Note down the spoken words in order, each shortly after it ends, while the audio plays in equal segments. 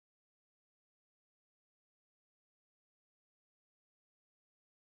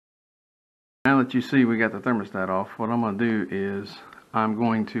Now that you see we got the thermostat off, what I'm going to do is I'm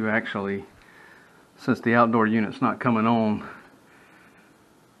going to actually, since the outdoor unit's not coming on,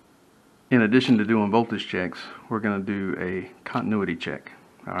 in addition to doing voltage checks, we're going to do a continuity check.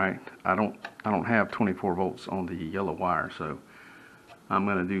 Alright, I don't have 24 volts on the yellow wire, so I'm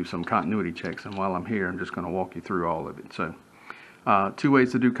going to do some continuity checks, and while I'm here I'm just going to walk you through all of it. So two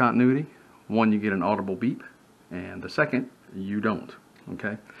ways to do continuity. One, you get an audible beep, and the second, you don't.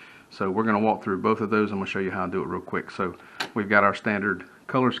 Okay, so we're going to walk through both of those. I'm going to show you how to do it real quick. So we've got our standard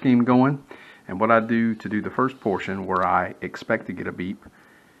color scheme going, and what I do to do the first portion where I expect to get a beep,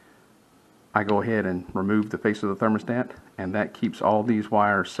 I go ahead and remove the face of the thermostat, and that keeps all these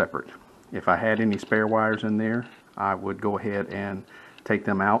wires separate. If I had any spare wires in there, I would go ahead and take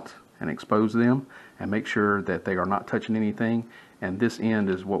them out and expose them and make sure that they are not touching anything. And this end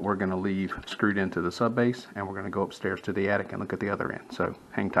is what we're going to leave screwed into the sub base, and we're going to go upstairs to the attic and look at the other end. So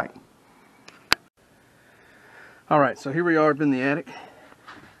hang tight. Alright, so here we are up in the attic.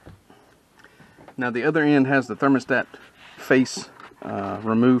 Now the other end has the thermostat face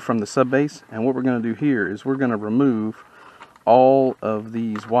removed from the sub base, and what we're going to do here is we're going to remove all of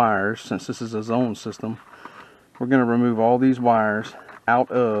these wires. Since this is a zone system, we're going to remove all these wires out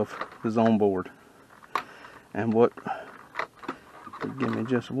of the zone board. And what, give me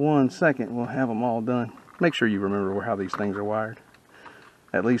just 1 second, we'll have them all done. Make sure you remember how these things are wired.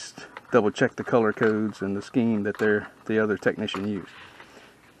 At least double check the color codes and the scheme that the other technician used.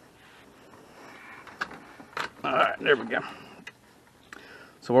 Alright, there we go.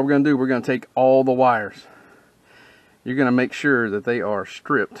 So what we're going to do, we're going to take all the wires. You're going to make sure that they are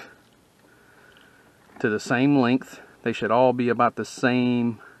stripped to the same length. They should all be about the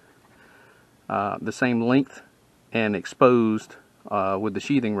same length and exposed with the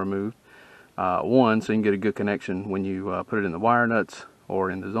sheathing removed. One, so you can get a good connection when you put it in the wire nuts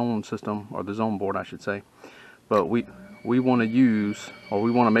or in the zone system, or the zone board I should say. But we want to use, or we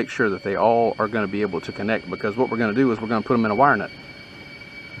want to make sure that they all are going to be able to connect, because what we're going to do is we're going to put them in a wire nut.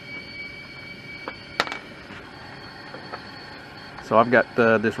 So I've got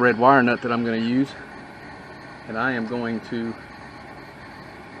this red wire nut that I'm going to use, and I am going to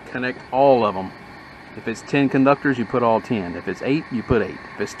connect all of them. If it's 10 conductors, you put all 10. If it's 8, you put 8.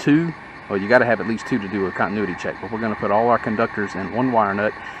 If it's 2, well, you got to have at least 2 to do a continuity check. But we're going to put all our conductors in one wire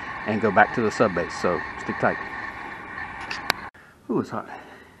nut and go back to the sub base. So stick tight. Ooh, it's hot.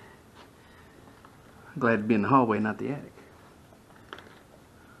 Glad to be in the hallway, not the attic.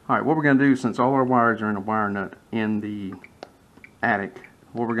 Alright, what we're going to do, since all our wires are in a wire nut in the attic,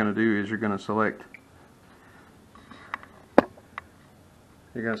 what we're going to do is you're going to select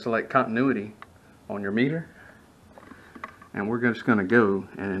continuity on your meter, and we're just going to go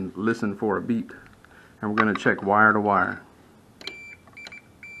and listen for a beep, and we're going to check wire to wire.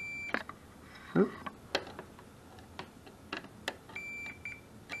 Oop.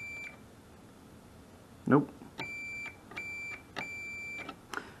 Nope.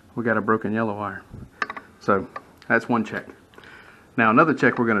 We got a broken yellow wire. So that's one check. Now another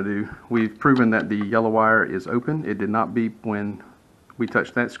check we're going to do, we've proven that the yellow wire is open. It did not beep when we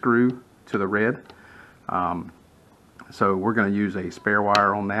touched that screw to the red. So we're going to use a spare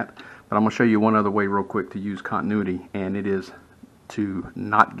wire on that. But I'm going to show you one other way real quick to use continuity, and it is to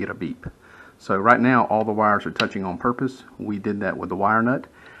not get a beep. So right now all the wires are touching on purpose. We did that with the wire nut.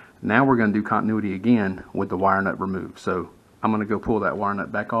 Now we're going to do continuity again with the wire nut removed. So I'm going to go pull that wire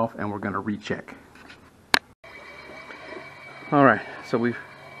nut back off, and we're going to recheck. Alright, so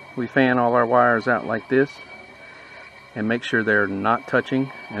we fan all our wires out like this and make sure they're not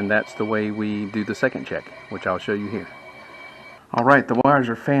touching, and that's the way we do the second check, which I'll show you here. Alright, the wires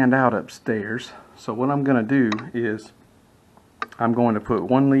are fanned out upstairs, so what I'm going to do is I'm going to put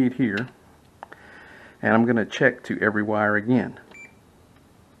one lead here, and I'm going to check to every wire again.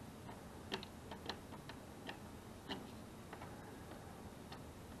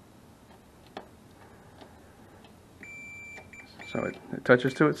 So it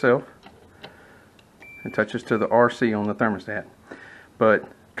touches to itself. It touches to the RC on the thermostat. But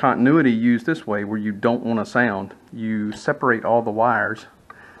continuity used this way, where you don't want a sound, you separate all the wires,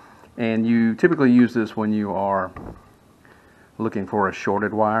 and you typically use this when you are looking for a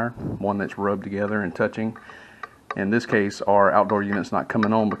shorted wire, one that's rubbed together and touching. In this case, our outdoor unit's not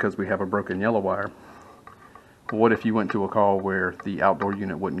coming on because we have a broken yellow wire. What if you went to a call where the outdoor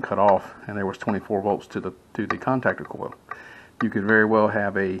unit wouldn't cut off and there was 24 volts to the contactor coil? You could very well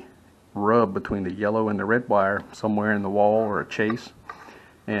have a rub between the yellow and the red wire somewhere in the wall or a chase,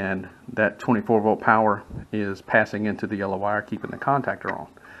 and that 24 volt power is passing into the yellow wire, keeping the contactor on.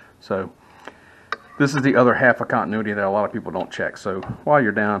 So This is the other half of continuity that a lot of people don't check. So while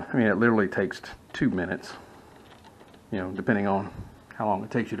you're down, I mean, it literally takes 2 minutes, you know, depending on how long it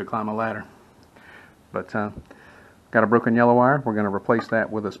takes you to climb a ladder. But got a broken yellow wire. We're going to replace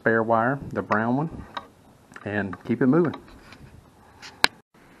that with a spare wire, the brown one, and keep it moving.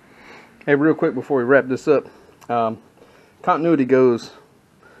 Hey, real quick before we wrap this up, continuity goes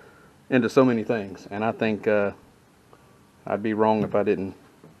into so many things, and I think I'd be wrong if I didn't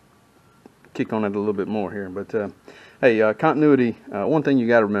kick on it a little bit more here. But hey, continuity, one thing you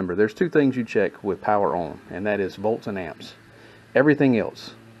got to remember, there's 2 things you check with power on, and that is volts and amps. Everything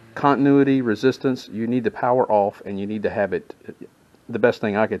else, continuity, resistance, you need the power off, and you need to have it. The best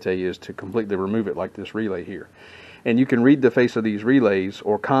thing I could tell you is to completely remove it, like this relay here. And you can read the face of these relays,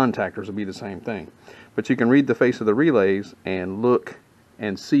 or contactors will be the same thing. But you can read the face of the relays and look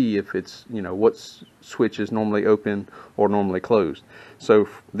and see if it's, you know, what switch is normally open or normally closed. So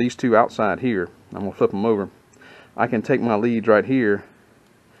these 2 outside here, I'm going to flip them over. I can take my leads right here,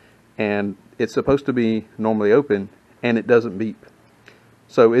 and it's supposed to be normally open, and it doesn't beep.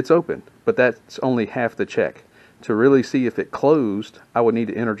 So it's open, but that's only half the check. To really see if it closed, I would need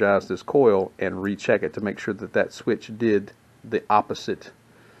to energize this coil and recheck it to make sure that that switch did the opposite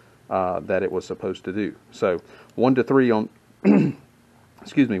that it was supposed to do. So 1 to 3 on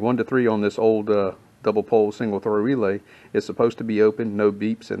excuse me, 1 to 3 on this old double pole single throw relay is supposed to be open, no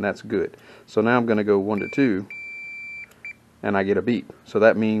beeps, and that's good. So now I'm going to go 1 to 2, and I get a beep. So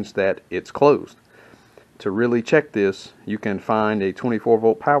that means that it's closed. To really check this, you can find a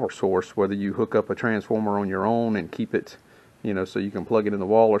 24-volt power source, whether you hook up a transformer on your own and keep it, you know, so you can plug it in the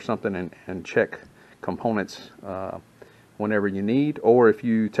wall or something and check components whenever you need, or if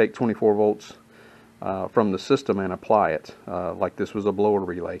you take 24 volts from the system and apply it, like this was a blower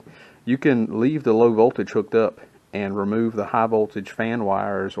relay. You can leave the low voltage hooked up and remove the high voltage fan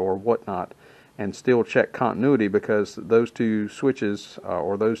wires or whatnot and still check continuity, because those 2 switches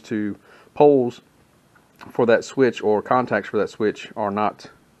or those 2 poles for that switch or contacts for that switch are not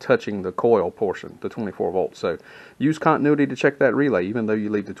touching the coil portion, the 24 volts. So use continuity to check that relay, even though you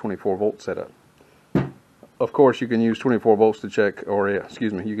leave the 24 volt set up. Of course, you can use 24 volts to check, or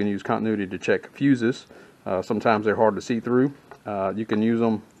excuse me, you can use continuity to check fuses. Sometimes they're hard to see through. You can use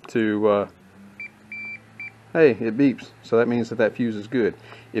them to, hey, it beeps, so that means that that fuse is good.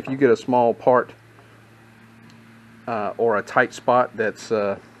 If you get a small part or a tight spot that's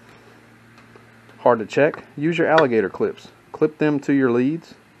hard to check, use your alligator clips. Clip them to your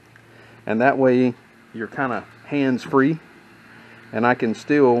leads, and that way you're kind of hands free, and I can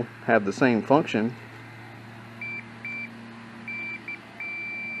still have the same function,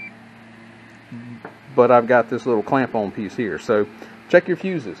 but I've got this little clamp on piece here. So check your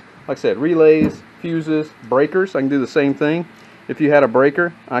fuses. Like I said, relays, fuses, breakers, I can do the same thing. If you had a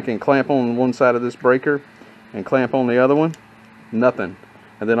breaker, I can clamp on one side of this breaker and clamp on the other one, nothing.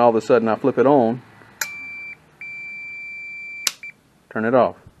 And then all of a sudden I flip it on, turn it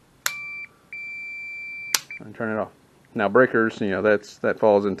off, and turn it off. Now breakers, you know, that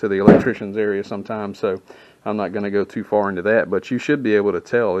falls into the electrician's area sometimes, so I'm not going to go too far into that, but you should be able to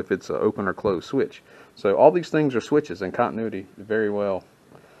tell if it's an open or closed switch. So all these things are switches, and continuity very well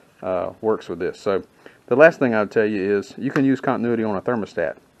works with this. So the last thing I would tell you is you can use continuity on a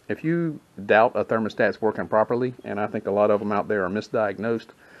thermostat. If you doubt a thermostat's working properly, and I think a lot of them out there are misdiagnosed,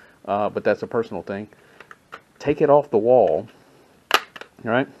 but that's a personal thing, take it off the wall, all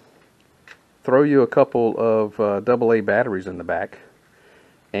right? Throw you a couple of AA batteries in the back,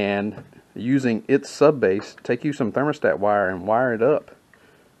 and using its sub-base, take you some thermostat wire and wire it up,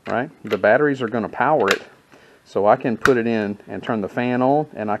 right? The batteries are going to power it, so I can put it in and turn the fan on,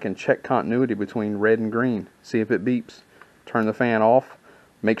 and I can check continuity between red and green, see if it beeps, turn the fan off,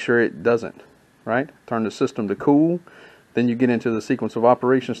 make sure it doesn't, right? Turn the system to cool. Then you get into the sequence of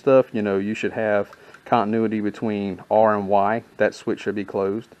operation stuff. You know, you should have continuity between R and Y. That switch should be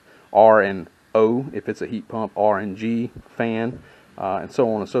closed. R and O if it's a heat pump, R and G fan, and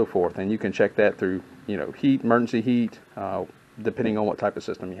so on and so forth. And you can check that through, you know, heat, emergency heat, depending on what type of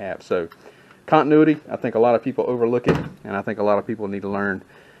system you have. So continuity, I think a lot of people overlook it, and I think a lot of people need to learn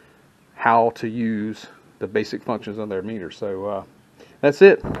how to use the basic functions of their meter. So that's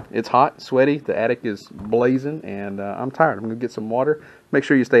it. It's hot, sweaty, the attic is blazing, and I'm tired. I'm going to get some water. Make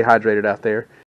sure you stay hydrated out there.